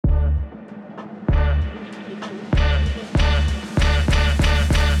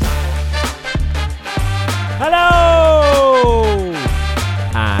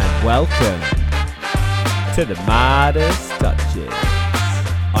welcome to the Midas Touches.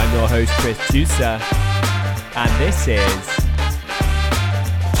 I'm your host Chris Juicer, and this is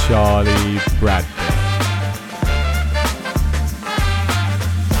Charlie Bradford.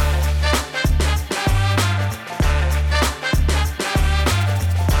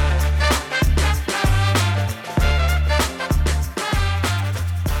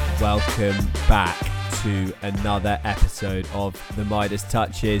 Welcome back to another episode of the Midas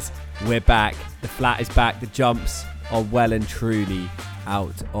Touches. We're back, the flat is back, the jumps are well and truly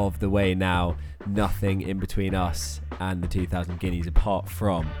out of the way now. Nothing in between us and the 2000 Guineas apart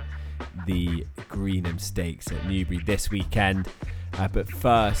from the Greenham Stakes at Newbury this weekend. But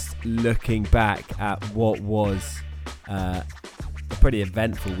first, looking back at what was a pretty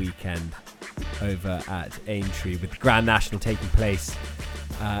eventful weekend over at Aintree, with the Grand National taking place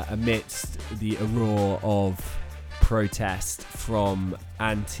amidst the roar of protest from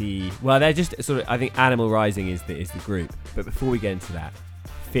they're just sort of, I think Animal Rising is the group. But before we get into that,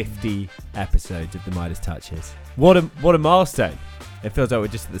 50 episodes of the Midas Touches. What a milestone. It feels like we're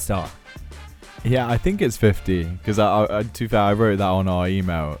just at the start. Yeah, I think it's 50 because to be fair, I wrote that on our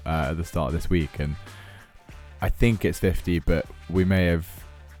email at the start of this week, and I think it's 50, but we may have,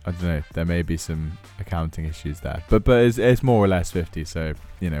 I don't know, there may be some accounting issues there, but it's more or less 50, so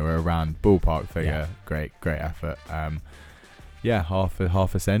we're around ballpark figure. Yeah. Great effort.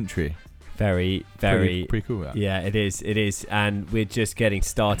 Half a century. Very pretty cool. That. Yeah, it is, and we're just getting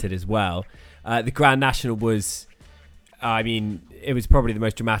started as well. The Grand National was, it was probably the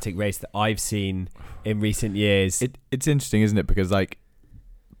most dramatic race that I've seen in recent years. It's interesting, isn't it? Because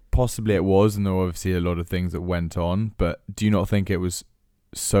possibly it was, and there were obviously a lot of things that went on, but do you not think it was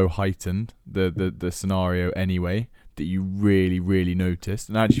so heightened, the scenario anyway, that you really noticed?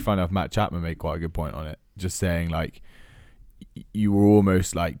 And I actually find out Matt Chapman made quite a good point on it, just saying you were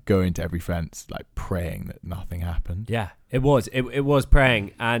almost going to every fence, praying that nothing happened. Yeah, it was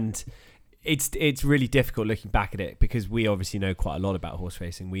praying, and it's really difficult looking back at it, because we obviously know quite a lot about horse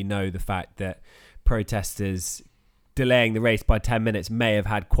racing. We know the fact that protesters delaying the race by 10 minutes may have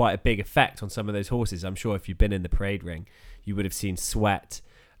had quite a big effect on some of those horses. I'm sure if you've been in the parade ring, you would have seen sweat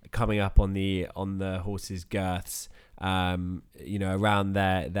coming up on the horses' girths, around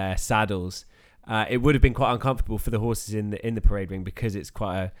their saddles. It would have been quite uncomfortable for the horses in the parade ring, because it's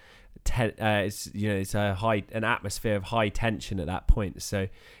quite it's an atmosphere of high tension at that point. So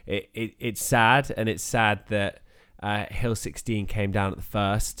it's sad, and it's sad that Hill 16 came down at the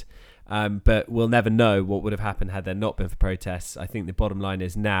first. But we'll never know what would have happened had there not been for protests. I think the bottom line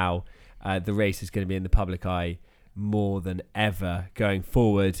is now the race is going to be in the public eye more than ever going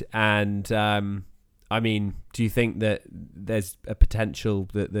forward. And do you think that there's a potential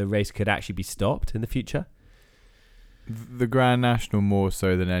that the race could actually be stopped in the future? The Grand National, more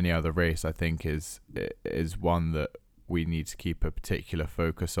so than any other race, I think is one that we need to keep a particular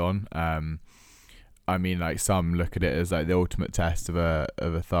focus on. Some look at it as the ultimate test of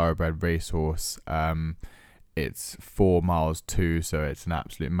a thoroughbred racehorse. It's 4 miles too, so it's an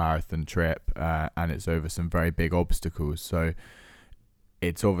absolute marathon trip, and it's over some very big obstacles. So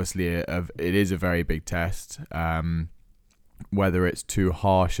it's obviously it is a very big test. Whether it's too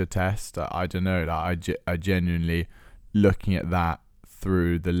harsh a test, I don't know. I genuinely, looking at that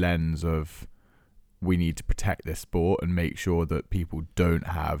through the lens of, we need to protect this sport and make sure that people don't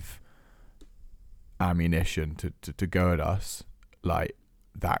have ammunition to go at us.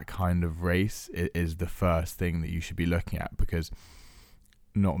 That kind of race is the first thing that you should be looking at, because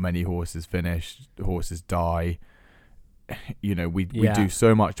not many horses finish, horses die. We do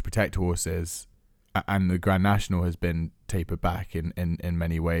so much to protect horses, and the Grand National has been tapered back in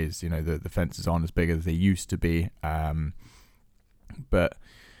many ways. The fences aren't as big as they used to be, but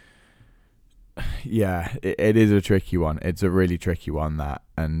yeah, it is a tricky one. It's a really tricky one, that,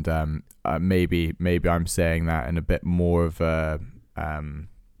 and maybe I'm saying that in a bit more of a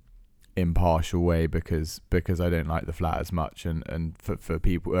impartial way, because I don't like the flat as much, and for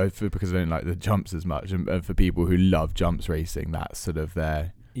people because I don't like the jumps as much, and for people who love jumps racing, that's sort of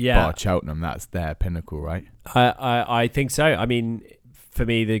their Bar Cheltenham, that's their pinnacle, right? I think so. For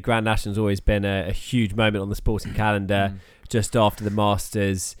me, the Grand National's always been a huge moment on the sporting calendar. Just after the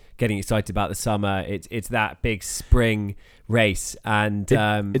Masters, getting excited about the summer, it's that big spring race, and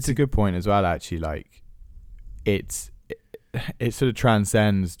it's a good point as well, actually. It sort of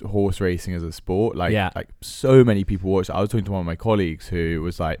transcends horse racing as a sport. So many people watch it. I was talking to one of my colleagues who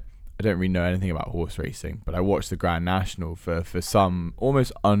was like, I don't really know anything about horse racing, but I watched the Grand National for some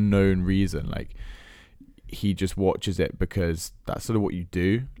almost unknown reason. He just watches it because that's sort of what you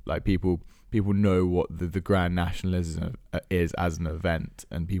do. People people know what the Grand National is as an event,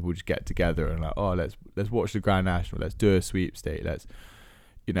 and people just get together and like, oh, let's watch the Grand National, let's do a sweepstake, let's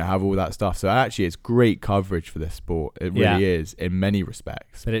have all that stuff. So actually, it's great coverage for this sport. It really is in many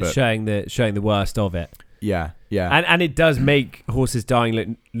respects. But it's showing the worst of it. Yeah. And it does make horses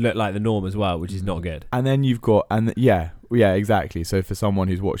dying look like the norm as well, which is not good. And then you've got exactly. So for someone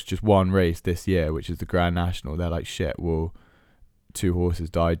who's watched just one race this year, which is the Grand National, they're like, shit, well, 2 horses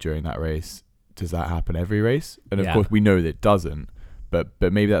died during that race. Does that happen every race? And of course we know that it doesn't, but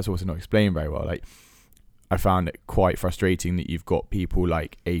maybe that's also not explained very well. Like, I found it quite frustrating that you've got people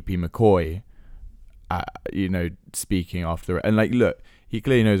like AP McCoy, speaking after, and like, look, he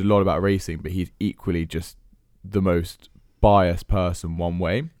clearly knows a lot about racing, but he's equally just the most biased person one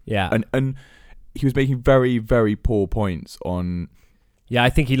way. Yeah. And he was making very, very poor points on. Yeah, I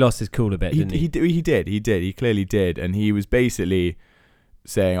think he lost his cool a bit, didn't he? He did. He clearly did. And he was basically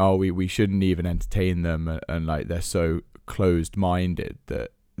saying, oh, we shouldn't even entertain them, and like, they're so closed-minded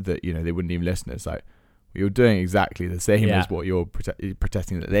that they wouldn't even listen. It's like, you're doing exactly the same as what you're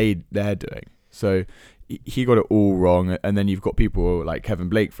protesting that they're doing. So he got it all wrong. And then you've got people like Kevin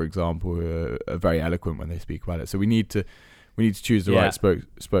Blake, for example, who are very eloquent when they speak about it. So we need to choose the right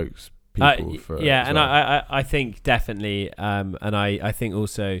spokespeople for it. And I think definitely, and I think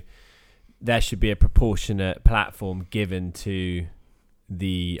also there should be a proportionate platform given to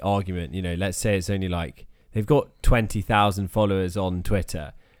the argument. Let's say it's only like they've got 20,000 followers on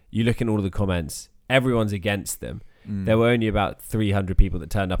Twitter. You look at all of the comments, everyone's against them. There were only about 300 people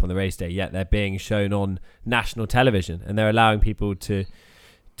that turned up on the race day, yet they're being shown on national television, and they're allowing people to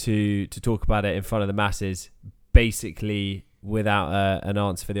talk about it in front of the masses, basically without an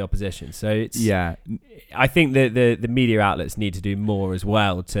answer for the opposition. So it's I think that the media outlets need to do more as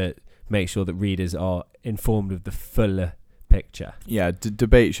well to make sure that readers are informed of the fuller picture.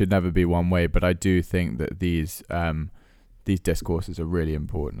 Debate should never be one way, but I do think that these discourses are really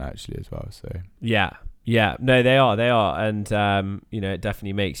important actually as well. So no, they are, and it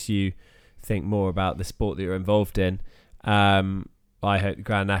definitely makes you think more about the sport that you're involved in. I hope the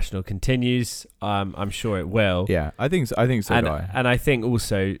Grand National continues. I'm sure it will. Yeah, I think so. And I think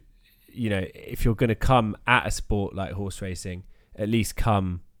also, if you're going to come at a sport like horse racing, at least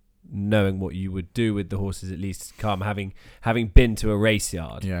come knowing what you would do with the horses. At least come having been to a race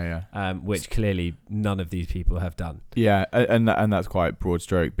yard. Which clearly none of these people have done. Yeah, and that's quite broad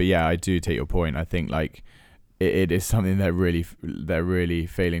stroke. But yeah, I do take your point. I think like it is something they're really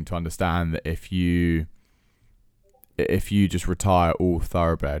failing to understand, that if you just retire all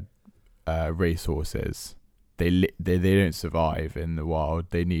thoroughbred racehorses, they don't survive in the wild.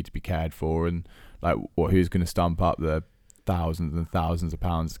 They need to be cared for, and like, who's going to stump up the thousands and thousands of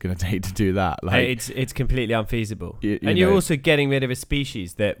pounds it's going to take to do that? Like, it's completely unfeasible. You're also getting rid of a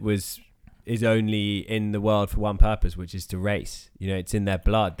species that is only in the world for one purpose, which is to race. It's in their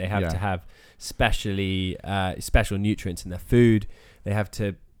blood. They have to have special nutrients in their food. They have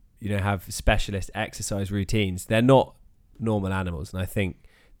to have specialist exercise routines. They're not normal animals, and I think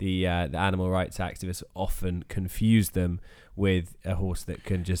the animal rights activists often confuse them with a horse that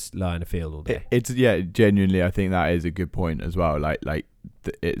can just lie in a field all day. Genuinely, I think that is a good point as well.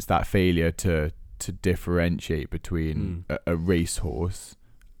 It's that failure to differentiate between a racehorse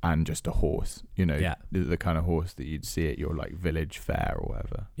and just a horse. The kind of horse that you'd see at your like village fair or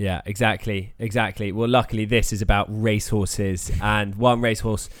whatever. Yeah, exactly. Well, luckily this is about racehorses, and one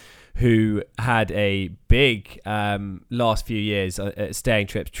racehorse who had a big last few years at staying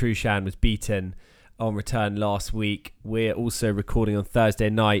trips. Trushan was beaten on return last week. We're also recording on Thursday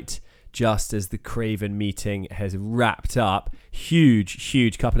night, just as the Craven meeting has wrapped up.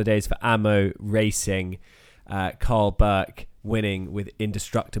 Huge couple of days for Ammo Racing. Carl Burke winning with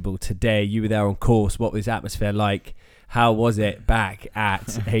Indestructible today. You were there on course. What was the atmosphere like? How was it back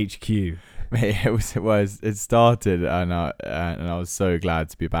at HQ? Mate, it started, and I was so glad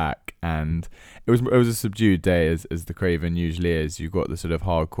to be back, and it was a subdued day as the Craven usually is. You've got the sort of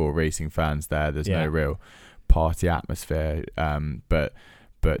hardcore racing fans there. There's no real party atmosphere, but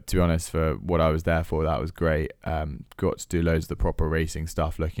to be honest, for what I was there for, that was great. Got to do loads of the proper racing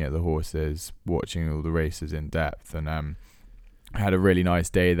stuff, looking at the horses, watching all the races in depth, and I had a really nice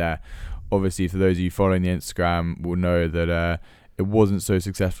day there. Obviously, for those of you following the Instagram will know that it wasn't so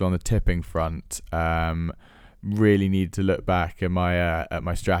successful on the tipping front. Really need to look back at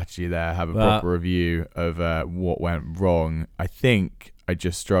my strategy there, have a proper review of what went wrong. I think I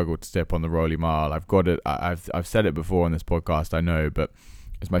just struggled to tip on the Rolly Mile. I've got it. I've said it before on this podcast, I know, but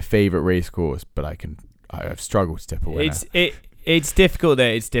it's my favourite race course. But I've struggled to tip a winner. It It's difficult though.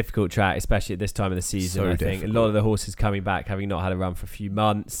 It's difficult track, especially at this time of the season. So I think a lot of the horses coming back, having not had a run for a few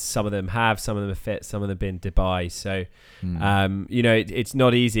months. Some of them have, some of them are fit, some of them have been Dubai. So, it's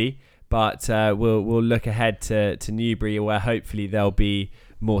not easy. But we'll look ahead to Newbury, where hopefully there'll be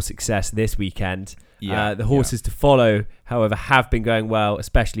more success this weekend. The horses to follow, however, have been going well,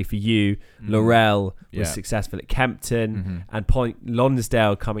 especially for you. Laurel was successful at Kempton, and Point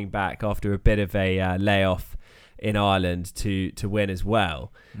Lonsdale coming back after a bit of a layoff in Ireland to win as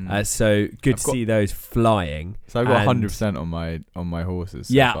well. So good to see those flying. So I've got 100% on my horses.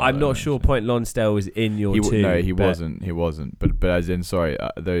 So yeah, I'm not sure Point Lonsdale was in your two. No, he wasn't. But as in, sorry,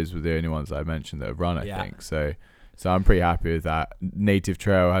 those were the only ones I mentioned that have run, I think. So I'm pretty happy with that. Native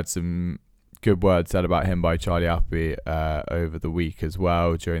Trail had some good words said about him by Charlie Appleby over the week as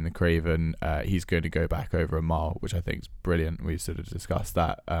well during the Craven. He's going to go back over a mile, which I think is brilliant. We sort of discussed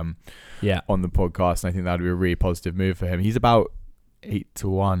that on the podcast, and I think that would be a really positive move for him. He's about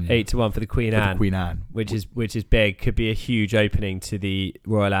 8-1. 8-1 for the Queen Anne, which is big. Could be a huge opening to the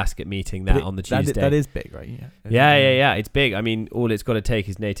Royal Ascot meeting on the Tuesday. That is big, right? Yeah. It's big. I mean, all it's got to take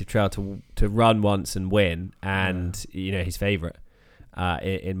is Native Trail to run once and win, and his favourite,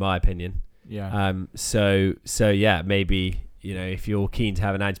 in my opinion. Yeah. So maybe if you're keen to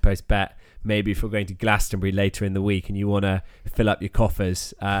have an anti-post bet, maybe if we're going to Glastonbury later in the week and you want to fill up your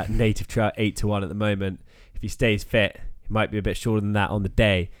coffers, Native Trail 8-1 at the moment. If he stays fit, it might be a bit shorter than that on the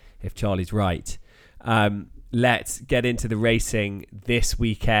day if Charlie's right. Let's get into the racing this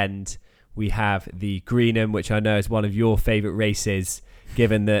weekend. We have the Greenham, which I know is one of your favourite races,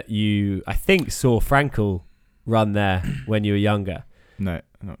 given that you, I think, saw Frankel run there when you were younger. No,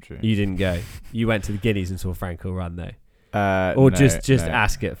 not true. You didn't go. You went to the Guineas and saw Frankel run though. No, just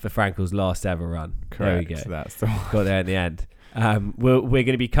ask it for Frankel's last ever run. Correct. There we go. That's the one. Got there in the end. We're going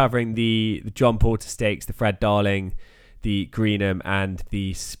to be covering the John Porter Stakes, the Fred Darling, the Greenham, and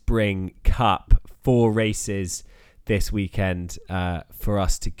the Spring Cup. 4 races this weekend for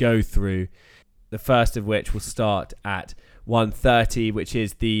us to go through. The first of which will start at 1:30, which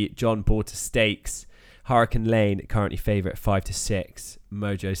is the John Porter Stakes. Hurricane Lane currently favourite 5-6.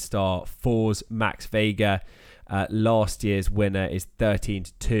 Mojo Star 4's Max Vega. Last year's winner is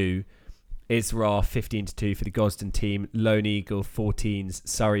 13-2. Isra 15-2 for the Gosden team. Lone Eagle 14s.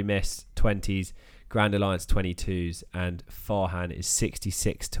 Surrey Mist 20s. Grand Alliance 22s. And Farhan is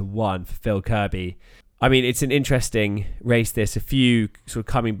 66-1 for Phil Kirby. I mean, it's an interesting race this. A few sort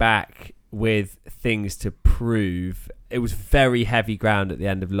of coming back with things to prove. It was very heavy ground at the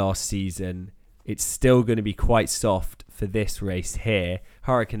end of last season. It's still going to be quite soft for this race here.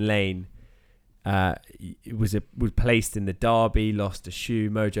 Hurricane Lane was placed in the Derby, lost a shoe.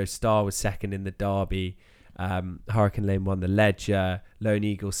 Mojo Star was second in the Derby. Hurricane Lane won the Ledger. Lone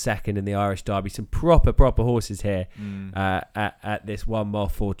Eagle second in the Irish Derby. Some proper horses here at this 1 mile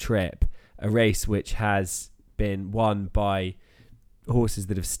 4 trip. A race which has been won by horses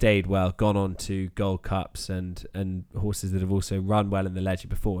that have stayed well, gone on to Gold Cups, and horses that have also run well in the Ledger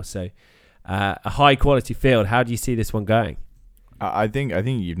before. So a high quality field. How do you see this one going? I think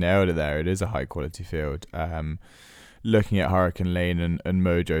you've nailed it there. It is a high quality field. Looking at Hurricane Lane and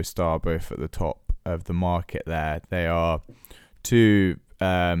Mojo Star, both at the top of the market there, they are 2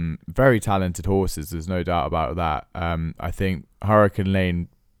 very talented horses. There's no doubt about that. I think Hurricane Lane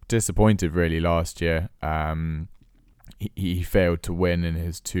disappointed really last year. He failed to win in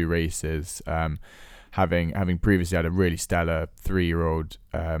his 2 races. Having previously had a really stellar 3-year-old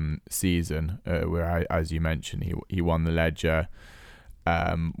season, where, as you mentioned, he won the Ledger,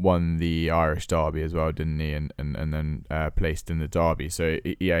 won the Irish Derby as well, didn't he? And then placed in the Derby. So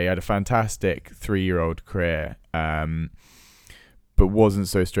he had a fantastic 3-year-old career, but wasn't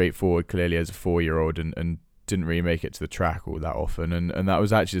so straightforward clearly as a 4-year-old, and didn't really make it to the track all that often. And that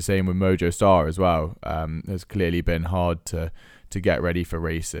was actually the same with Mojo Star as well. Has clearly been hard to get ready for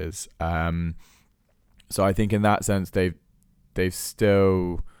races. So I think in that sense they've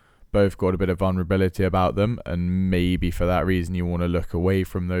still both got a bit of vulnerability about them, and maybe for that reason you want to look away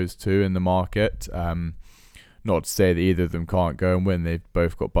from those 2 in the market. Not to say that either of them can't go and win. They've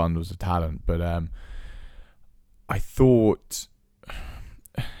both got bundles of talent, but I thought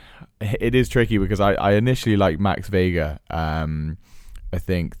it is tricky because I initially liked Max Vega. I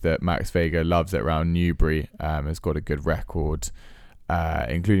think that Max Vega loves it around Newbury. Has got a good record,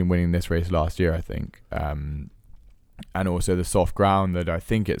 including winning this race last year, I think. And also the soft ground that I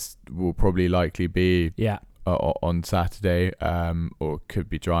think will probably likely be on Saturday, or could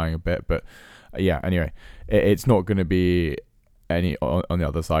be drying a bit. But anyway, it's not going to be any on the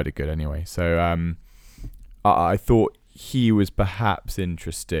other side of good anyway. So I thought he was perhaps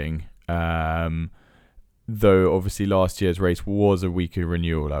interesting. though obviously last year's race was a weaker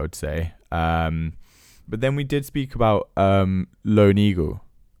renewal, I would say. But then we did speak about Lone Eagle,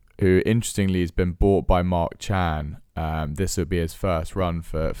 who interestingly has been bought by Mark Chan. This will be his first run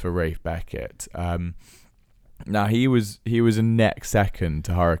for Rafe Beckett. Now he was a neck second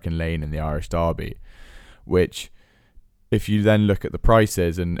to Hurricane Lane in the Irish Derby, which, if you then look at the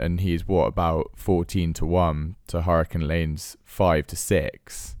prices, and he's about 14-1 to Hurricane Lane's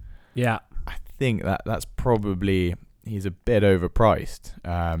 5-6. Yeah, I think that's probably, he's a bit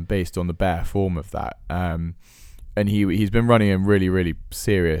overpriced based on the bare form of that. And he's been running in really, really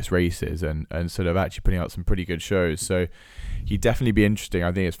serious races and sort of actually putting out some pretty good shows. So he'd definitely be interesting.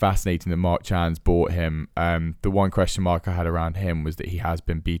 I think it's fascinating that Mark Chan's bought him. The one question mark I had around him was that he has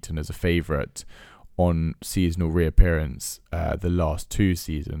been beaten as a favourite on seasonal reappearance the last 2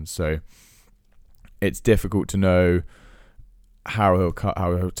 seasons. So it's difficult to know how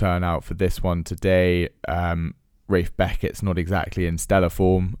he'll turn out for this one today. Rafe Beckett's not exactly in stellar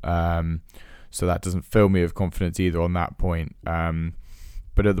form. So that doesn't fill me with confidence either on that point.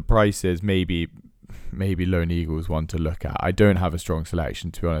 But at the prices, maybe Lone Eagle's one to look at. I don't have a strong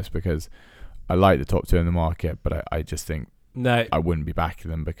selection, to be honest, because I like the top 2 in the market, but I just think I wouldn't be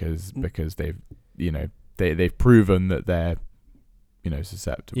backing them because they've they've proven that they're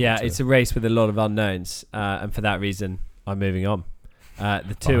susceptible. Yeah, it's a race with a lot of unknowns, and for that reason, I'm moving on.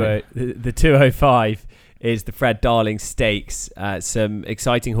 The 205. Is the Fred Darling Stakes. Some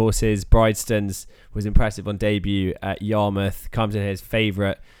exciting horses. Brideston's was impressive on debut at Yarmouth. Comes in his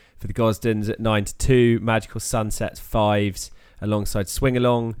favourite for the Gosdens at 9-2. Magical Sunset's 5s alongside Swing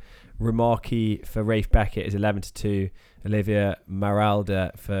Along. Remarquee for Rafe Beckett is 11-2. Olivia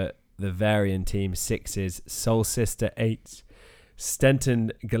Maralda for the Varian team 6s. Soul Sister 8s.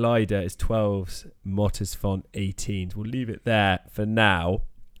 Stenton Glider is 12s. Mottersfont 18s. We'll leave it there for now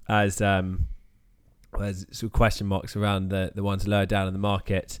as there's some question marks around the ones lower down in the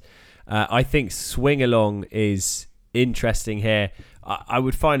market. I think Swing Along is interesting here. I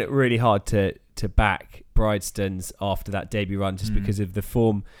would find it really hard to back Brideston's after that debut run just because of the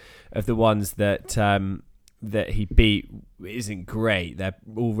form of the ones that he beat isn't great. They're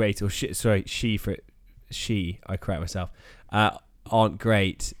all rated, I correct myself, aren't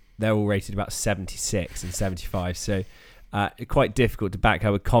great. They're all rated about 76 and 75. So quite difficult to back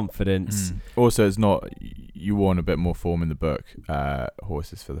her with confidence. Also, it's not, you want a bit more form in the book.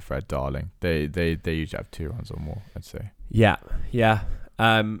 Horses for the Fred Darling. They usually have 2 runs or more, I'd say. Yeah.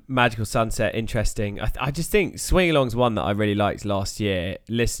 Magical Sunset, interesting. I just think Swing Along's one that I really liked last year.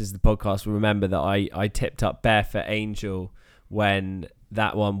 Listeners to the podcast will remember that I tipped up Barefoot Angel when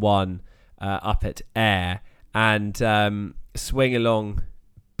that one won up at Ayr, and Swing Along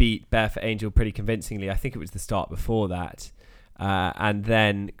beat Barefoot Angel pretty convincingly. I think it was the start before that, and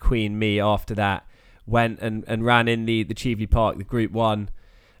then Queen Me after that went and ran in the Cheveley Park, the Group 1,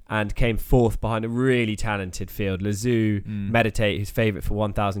 and came 4th behind a really talented field. Lazoo, Meditate, who's favourite for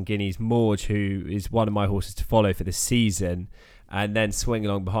 1,000 guineas, Morge, who is one of my horses to follow for the season, and then Swing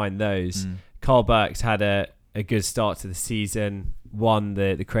Along behind those. Carl Burke's had a good start to the season, won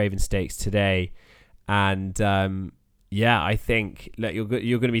the Craven Stakes today, and I think you're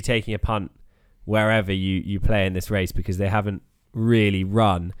going to be taking a punt wherever you play in this race because they haven't really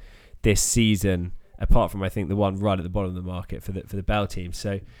run this season, apart from I think the one run at the bottom of the market for the Bell team.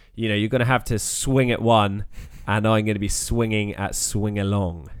 So you're going to have to swing at one, and I'm going to be swinging at Swing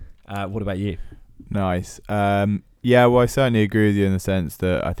Along. What about you? Nice. Well, I certainly agree with you in the sense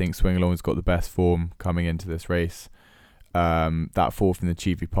that I think Swing Along has got the best form coming into this race. That 4th in the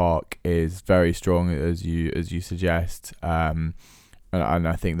Cheveley Park is very strong, as you suggest, and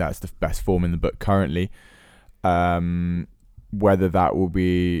I think that's the best form in the book currently. Whether that will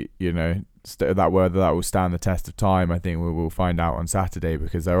be, whether that will stand the test of time, I think we'll find out on Saturday,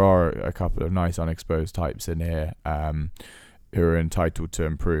 because there are a couple of nice unexposed types in here who are entitled to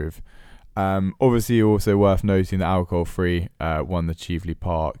improve. Obviously, also worth noting that Alcohol Free won the Cheveley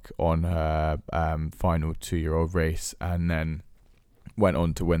Park on her final 2-year-old race, and then went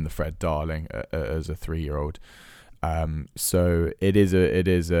on to win the Fred Darling as a 3-year-old. So it is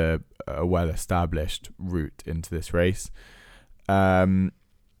a well-established route into this race.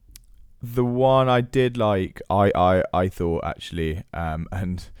 The one I did like, I thought actually,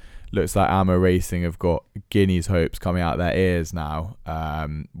 and looks like Ammo Racing have got Guineas hopes coming out their ears now,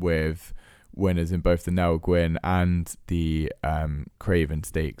 with winners in both the Nell Gwyn and the Craven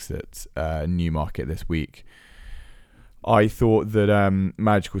Stakes at Newmarket this week. I thought that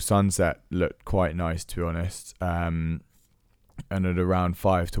Magical Sunset looked quite nice, to be honest, and at around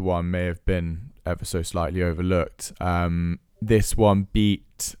 5-1 may have been ever so slightly overlooked. this one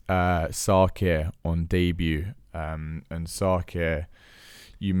beat Sarkir on debut, and Sarkir,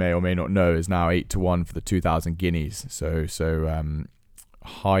 you may or may not know, is now 8-1 for the 2,000 Guineas. So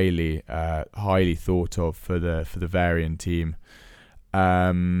highly thought of for the Varian team,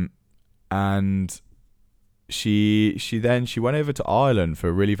 and she went over to Ireland for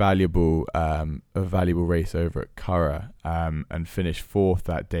a really valuable race over at Curragh, and finished 4th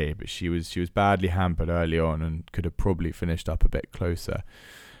that day. But she was badly hampered early on and could have probably finished up a bit closer,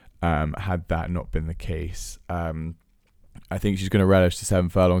 had that not been the case. I think she's going to relish the 7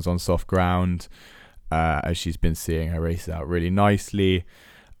 furlongs on soft ground, as she's been seeing her races out really nicely.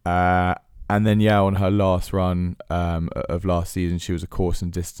 And then, on her last run of last season, she was a course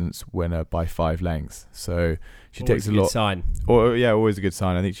and distance winner by 5 lengths. So she always takes a lot. Sign. Always a good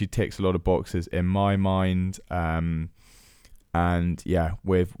sign. I think she ticks a lot of boxes in my mind. And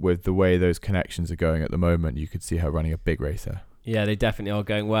with the way those connections are going at the moment, you could see her running a big race there. Yeah, they definitely are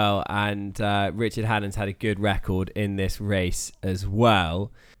going well. And Richard Hannon's had a good record in this race as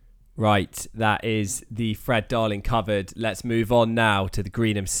well. Right, that is the Fred Darling covered. Let's move on now to the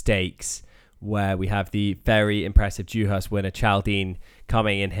Greenham Stakes, where we have the very impressive Dewhurst winner, Chaldine,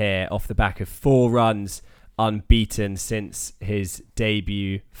 coming in here off the back of 4 runs unbeaten since his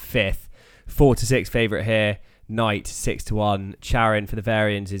debut, 5th. 4-6 favourite here. Knight 6-1. Charon for the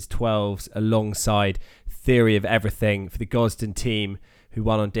Varians is 12s alongside Theory of Everything for the Gosden team, who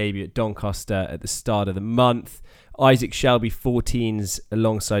won on debut at Doncaster at the start of the month. Isaac Shelby 14s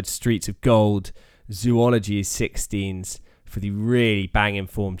alongside Streets of Gold. Zoology is 16s for the really bang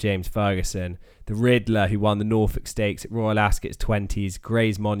form James Ferguson. The Riddler, who won the Norfolk Stakes at Royal Ascot's 20s.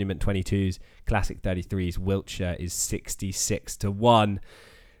 Gray's Monument 22s. Classic 33s. Wiltshire is 66-1.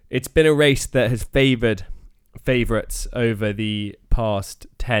 It's been a race that has favoured favourites over the past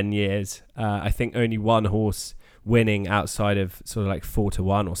 10 years. I think only one horse winning outside of sort of like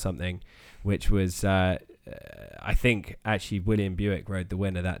 4-1 or something, which was I think actually William Buick rode the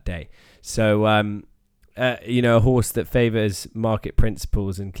winner that day. So a horse that favours market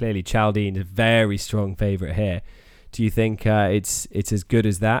principles, and clearly Chaldine is a very strong favourite here. Do you think it's as good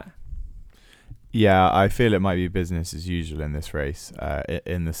as that? Yeah, I feel it might be business as usual in this race,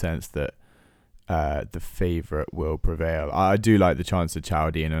 in the sense that the favourite will prevail. I do like the chance of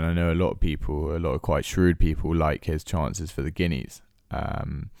Chaldine, and I know a lot of quite shrewd people like his chances for the Guineas.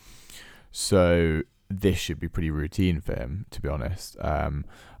 So this should be pretty routine for him, to be honest.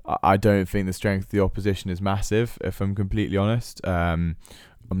 I don't think the strength of the opposition is massive, if I'm completely honest. I'm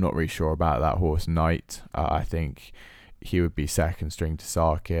not really sure about that horse Knight. I think he would be second string to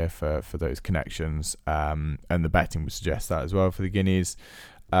Sarkir for those connections, and the betting would suggest that as well for the Guineas.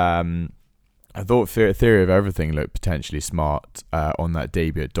 I thought Theory of Everything looked potentially smart on that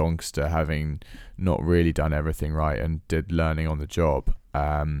debut at Doncaster, having not really done everything right and did learning on the job.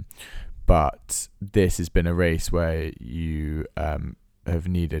 But this has been a race where you have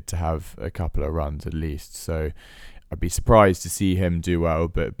needed to have a couple of runs at least. So I'd be surprised to see him do well,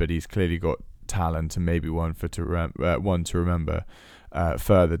 but he's clearly got talent and maybe one to remember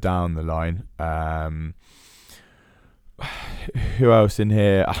further down the line. Who else in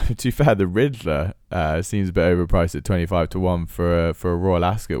here? To be fair, the Riddler seems a bit overpriced at 25-1 for a Royal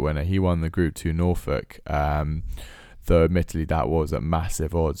Ascot winner. He won the Group 2 Norfolk, though admittedly that was at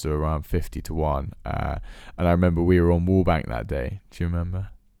massive odds of around 50-1. And I remember we were on Wallbank that day. Do you remember?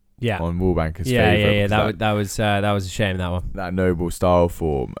 Yeah, on Wallbank as favourite. Yeah. That was a shame, that one. That noble style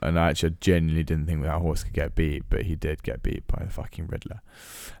form, and I actually genuinely didn't think that horse could get beat, but he did get beat by the fucking Riddler.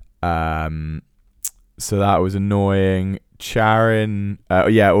 So that was annoying. Charon,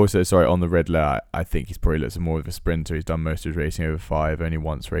 also, sorry, on the Riddler, I think he's probably looks more of a sprinter. He's done most of his racing over 5, only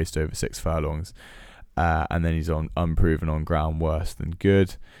once raced over 6 furlongs. And then he's on unproven on ground, worse than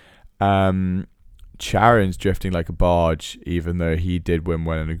good. Charon's drifting like a barge, even though he did win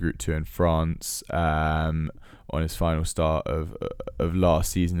well in a Group 2 in France on his final start of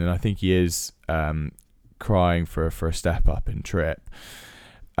last season. And I think he is crying for a step up in trip.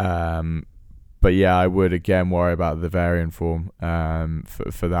 But yeah, I would again worry about the Varian form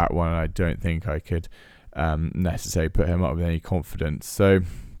for that one. I don't think I could necessarily put him up with any confidence. So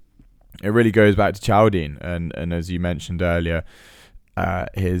it really goes back to Chaldine, and as you mentioned earlier,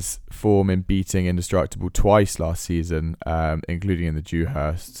 his form in beating Indestructible twice last season, including in the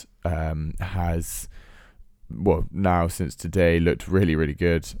Dewhurst, has now since today looked really, really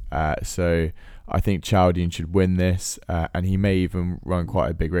good. So I think Chaldine should win this, and he may even run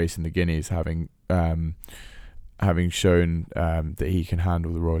quite a big race in the Guineas, having shown that he can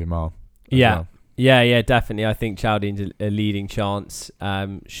handle the Royal Mile. Yeah, definitely. I think Chaldine's a leading chance.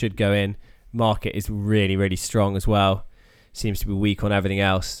 Should go in. Market is really, really strong as well. seems to be weak on everything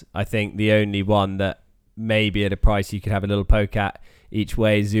else. I think the only one that maybe at a price you could have a little poke at each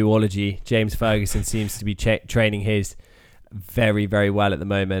way is Zoology. James Ferguson seems to be training his very, very well at the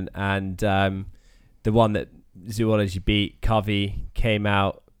moment. And the one that Zoology beat, Covey, came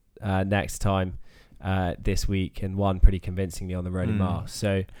out next time this week and won pretty convincingly on the Rowley Mile.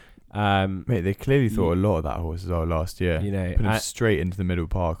 So, mate, they clearly thought a lot of that horse as well last year. You know, put him straight into the middle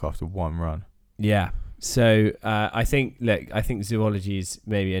park after one run. Yeah. So I think Zoology is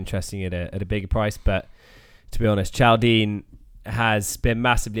maybe interesting at a bigger price, but to be honest, Chaldine has been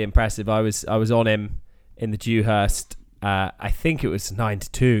massively impressive. I was on him in the Dewhurst. I think it was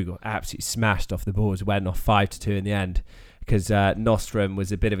 9-2. Got absolutely smashed off the boards. Went off 5-2 in the end because Nostrum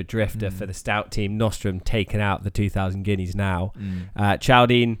was a bit of a drifter for the stout team. Nostrum taken out the 2,000 guineas now.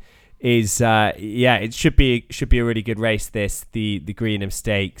 Chaldine is it should be a really good race. This the Greenham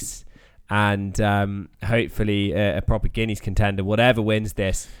Stakes. And hopefully a proper Guineas contender. Whatever wins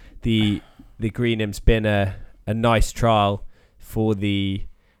this, the Greenham's been a nice trial for the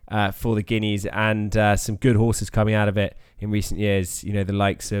Guineas, and some good horses coming out of it in recent years. You know, the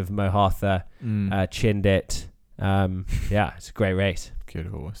likes of Mohatha, Chindit. It's a great race. Good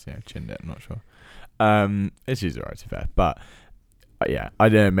horse, yeah. Chindit, I'm not sure. It's usually alright to be fair, but I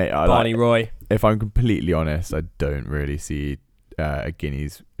don't know, mate. Barney Roy. If I'm completely honest, I don't really see a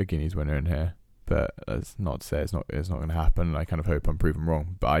Guineas winner in here, but that's not to say it's not going to happen. I kind of hope I'm proven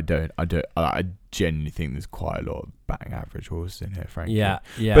wrong, but I genuinely think there's quite a lot of batting average horses in here, frankly. Yeah.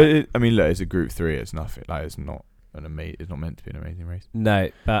 But look, it's a Group 3. It's nothing. Like, it's not meant to be an amazing race. No,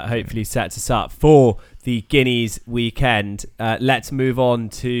 but hopefully sets us up for the Guineas weekend. Let's move on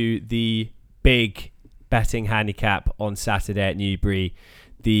to the big betting handicap on Saturday at Newbury,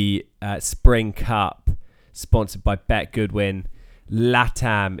 the Spring Cup, sponsored by Bet Goodwin.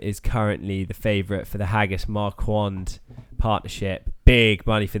 Latam is currently the favourite for the Haggis Marquand partnership. Big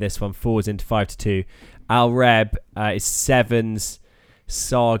money for this one. 4s into 5-2. Al Reb is 7s.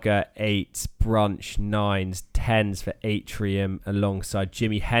 Saga 8s. Brunch 9s. 10s for Atrium alongside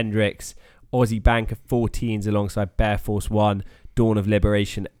Jimi Hendrix. Aussie Banker 14s alongside Bear Force 1. Dawn of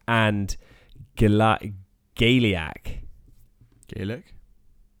Liberation and Gaelic.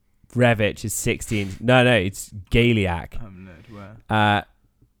 Revich is 16. No, it's Gaeliac.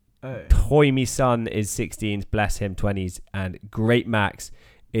 Toy Son is 16s, bless him, 20s, and Great Max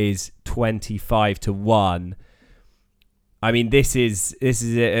is 25-1. I mean, this is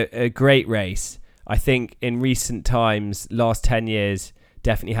a great race. I think in recent times, last 10 years,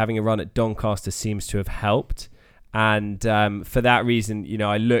 definitely having a run at Doncaster seems to have helped. And for that reason, you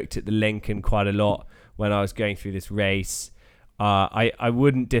know, I looked at the Lincoln quite a lot when I was going through this race. I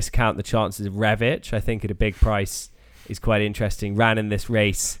wouldn't discount the chances of Revich. I think at a big price is quite interesting. Ran in this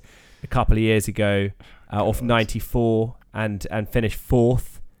race a couple of years ago off 94 and finished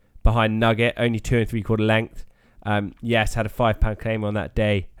 4th behind Nugget, only 2 3/4 length. Yes, had a £5 claim on that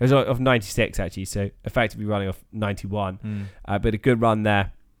day. It was off 96 actually, so effectively running off 91. But a good run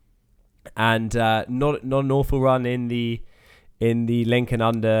there, and not an awful run in the Lincoln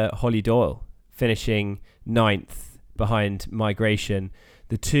under Holly Doyle, finishing 9th behind Migration.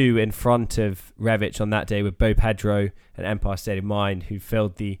 The 2 in front of Revich on that day were Bo Pedro and Empire State of Mind, who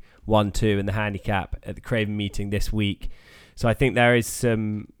filled the 1-2 in the handicap at the Craven meeting this week. So I think there is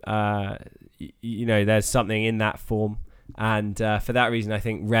some, there's something in that form. And for that reason, I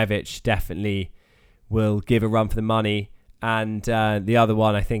think Revich definitely will give a run for the money. And the other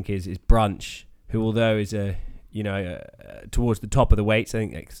one I think is Brunch, who although is towards the top of the weights, I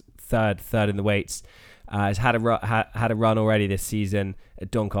think like third in the weights, has had a run already this season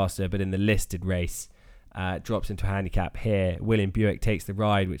at Doncaster, but in the listed race, drops into a handicap here. William Buick takes the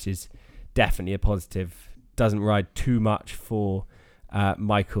ride, which is definitely a positive. Doesn't ride too much for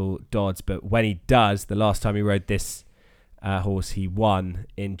Michael Dodds, but when he does, the last time he rode this horse, he won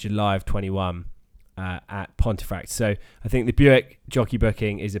in July of 21 at Pontefract. So I think the Buick jockey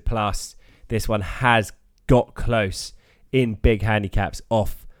booking is a plus. This one has got close in big handicaps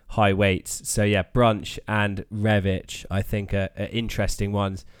off high weights. So yeah, Brunch and Revich I think are interesting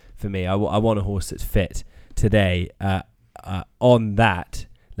ones for me. I want a horse that's fit today. On that,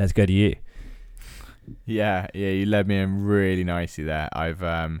 let's go to you. Yeah, you led me in really nicely there.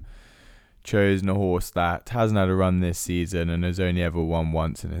 I've chosen a horse that hasn't had a run this season and has only ever won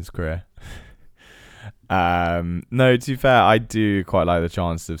once in his career. No, to be fair, I do quite like the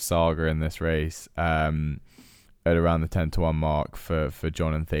chances of Saga in this race. At around the 10-1 mark for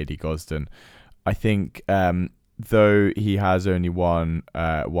John and Thady Gosden. I think though he has only won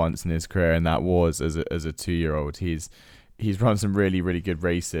once in his career, and that was as a 2-year-old, he's he's run some really, really good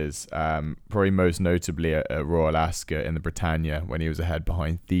races. Probably most notably at Royal Ascot in the Britannia when he was ahead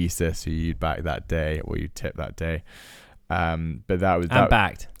behind Thesis, who you'd back that day or you tipped that day. But that was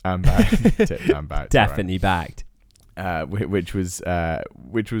backed tipped and backed, definitely backed. Which was a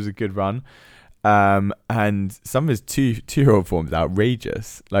good run. And some of his two-year-old form is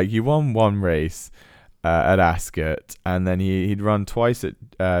outrageous. Like, he won one race at Ascot, and then he'd run twice at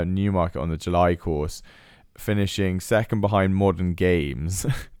Newmarket on the July course, finishing second behind Modern Games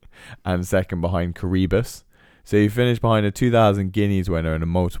and second behind Caribus. So he finished behind a 2,000 Guineas winner and a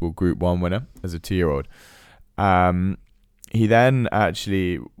multiple Group 1 winner as a 2-year-old. He then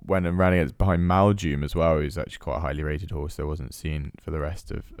actually went and ran against behind Maldoom as well, who's actually quite a highly rated horse that wasn't seen for the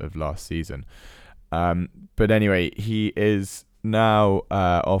rest of last season. But anyway, he is now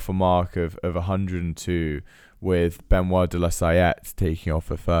off a mark of 102, with Benoit de la Sayette taking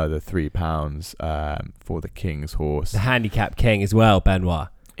off a further £3 for the King's horse. The handicap king as well, Benoit.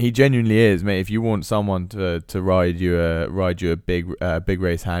 He genuinely is, mate. If you want someone to ride you a big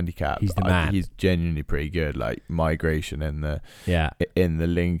race handicap, he's the man. He's genuinely pretty good. Like Migration in the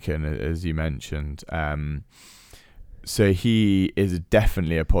Lincoln, as you mentioned. So he is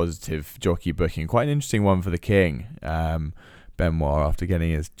definitely a positive jockey booking. Quite an interesting one for the King. Benoit, after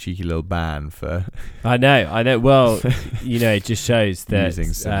getting his cheeky little ban for I know. Well, it just shows that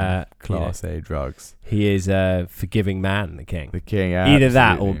using some Class A drugs. He is a forgiving man, the King. The King, either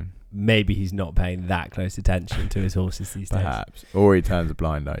that, or maybe he's not paying that close attention to his horses these days. Perhaps, or he turns a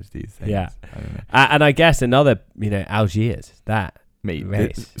blind eye to these things. Yeah, I don't know. And I guess another, Algiers, that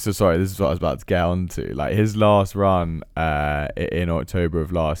race. This is what I was about to get on to. Like, his last run in October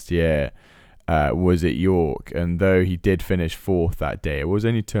of last year. Was at York, and though he did finish fourth that day, it was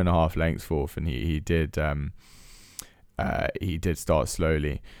only 2.5 lengths fourth, and he did start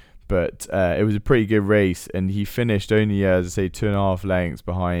slowly, but it was a pretty good race, and he finished only, as I say, 2.5 lengths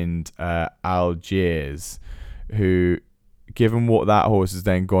behind Algiers, who, given what that horse has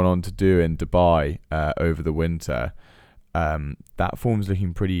then gone on to do in Dubai over the winter, that form's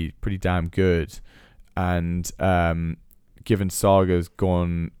looking pretty damn good, and given Saga's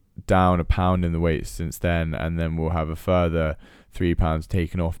gone down a pound in the weight since then, and then we'll have a further £3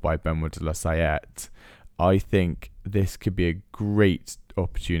 taken off by Benoit de la Sayette, I think this could be a great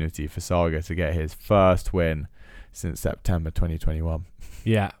opportunity for Saga to get his first win since September 2021.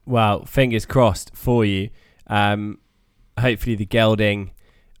 Yeah, well, fingers crossed for you. Hopefully the gelding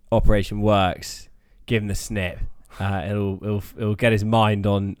operation works. Give him the snip. It'll get his mind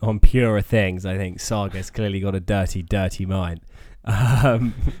on purer things. I think Saga's clearly got a dirty mind. That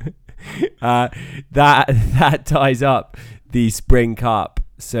ties up the Spring Cup.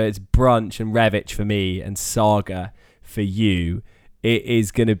 So it's Brunch and Revich for me, and Saga for you. It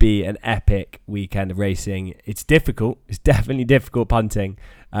is going to be an epic weekend of racing. It's difficult. It's definitely difficult punting.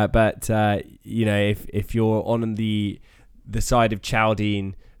 But if you're on the side of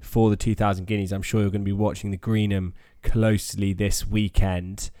Chaldine for the 2,000 Guineas, I'm sure you're going to be watching the Greenham closely this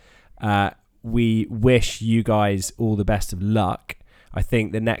weekend. We wish you guys all the best of luck. I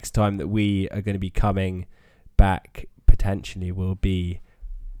think the next time that we are going to be coming back potentially will be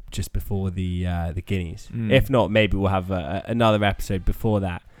just before the Guineas. If not, maybe we'll have another episode before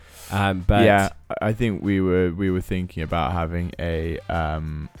that. But yeah, I think we were thinking about having a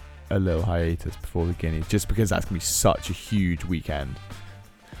little hiatus before the Guineas, just because that's going to be such a huge weekend.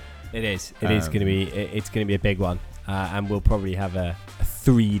 It is. It's going to be a big one, and we'll probably have a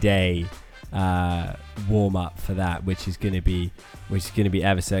 3-day warm up for that, which is going to be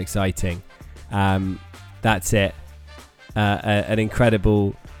ever so exciting. That's it. An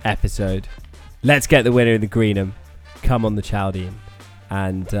incredible episode. Let's get the winner in the Greenham. Come on the Chaldean.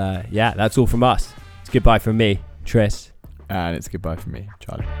 And that's all from us. It's goodbye from me, Tris. And it's goodbye from me,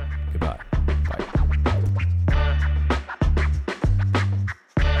 Charlie. Goodbye.